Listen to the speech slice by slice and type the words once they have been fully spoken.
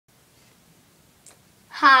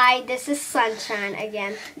Hi, this is Sunshine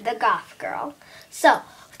again, the Goth girl. So,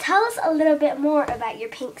 tell us a little bit more about your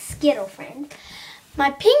pink Skittle friend.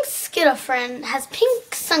 My pink Skittle friend has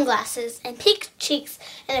pink sunglasses and pink cheeks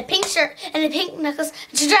and a pink shirt and a pink necklace,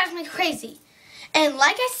 and she drives me crazy. And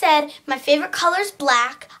like I said, my favorite color is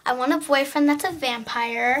black. I want a boyfriend that's a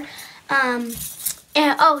vampire. And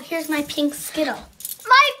oh, here's my pink Skittle.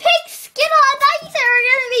 My pink Skittle! I thought you said we were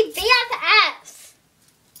going to be BFFs.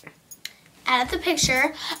 Add the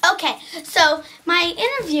picture. Okay, so my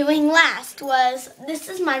interviewing last was, this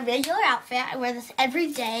is my regular outfit. I wear this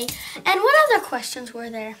every day. And what other questions were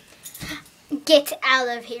there? Get out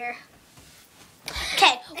of here.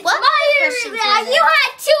 Okay, what other questions were there? You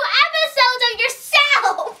had 2 episodes of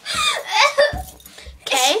yourself.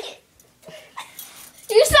 Okay.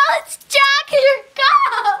 You saw it's Jack and your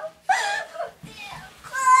gum.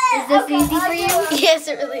 Is this easy for you? Yes,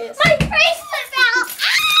 it really is. My bracelet fell.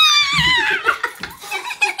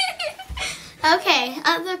 Okay,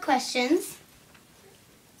 other questions.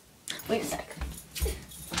 Wait a sec.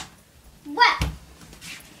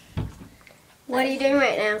 What are you doing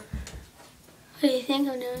right now? What do you think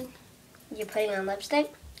I'm doing? You putting on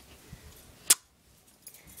lipstick?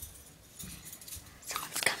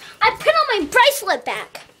 Someone's coming. I put on my bracelet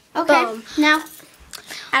back. Okay, Boom. now,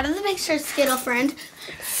 out of the picture, Skittle friend.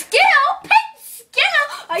 Skittle? Pink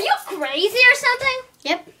Skittle? Are you crazy or something?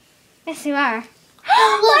 Yep. Yes, you are.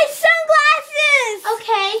 My sunglasses!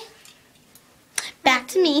 Okay. Back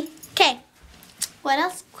to me. Okay. What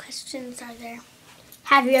else questions are there?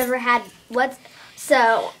 Have you ever had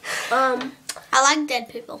I like dead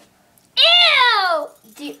people.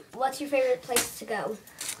 Ew! What's your favorite place to go?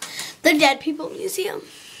 The Dead People Museum.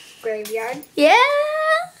 Graveyard? Yeah,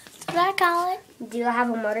 that's what I call it. Do you have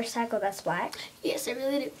a motorcycle that's black? Yes, I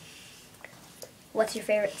really do. What's your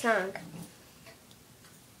favorite song?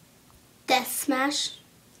 Death Smash.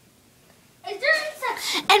 Is there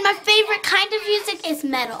such... And my favorite kind of music is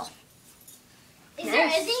metal. Is there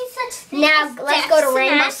any such thing Now, as let's Death go to Smash?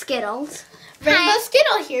 Rainbow Skittles. Rainbow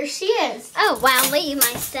Skittle, here she is. Oh, wow, look at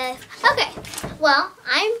my stuff. Okay, well,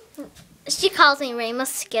 she calls me Rainbow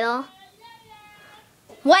Skittle.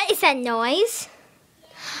 What is that noise?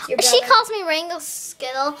 She calls me Rainbow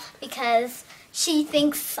Skittle because she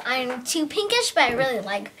thinks I'm too pinkish, but I really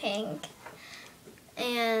like pink.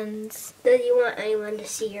 And Do you want anyone to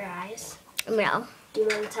see your eyes? no. Do you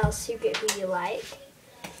want to tell a secret who you like?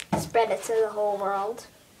 Spread it to the whole world.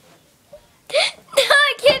 No,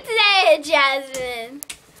 I can't say it, Jasmine.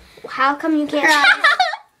 How come you can't?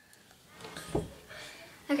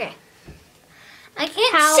 Okay. I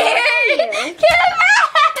can't How share are it. you? Get back!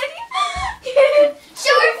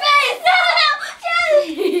 Show her face! No!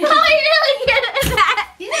 Chloe, really get it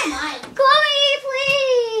back! These are mine. Chloe,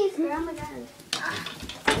 please! Where am I going?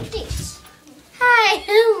 Thanks. Hi.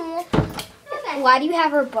 Why do you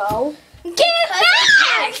have her bow? Get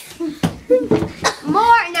back!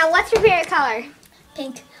 More. Now, what's your favorite color?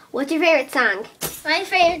 Pink. What's your favorite song? My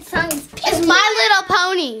favorite song is Pink. It's My Little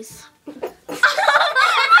Ponies. My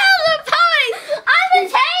Little Pony! I'm a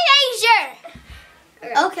teenager!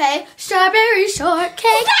 Okay, strawberry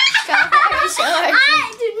shortcake. Strawberry shortcake.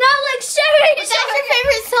 I do not like strawberry That's your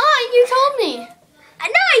favorite song. You told me.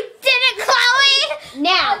 No, I didn't, Chloe!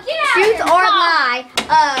 Now, get out truth of or here, lie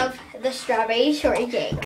of the strawberry shortcake.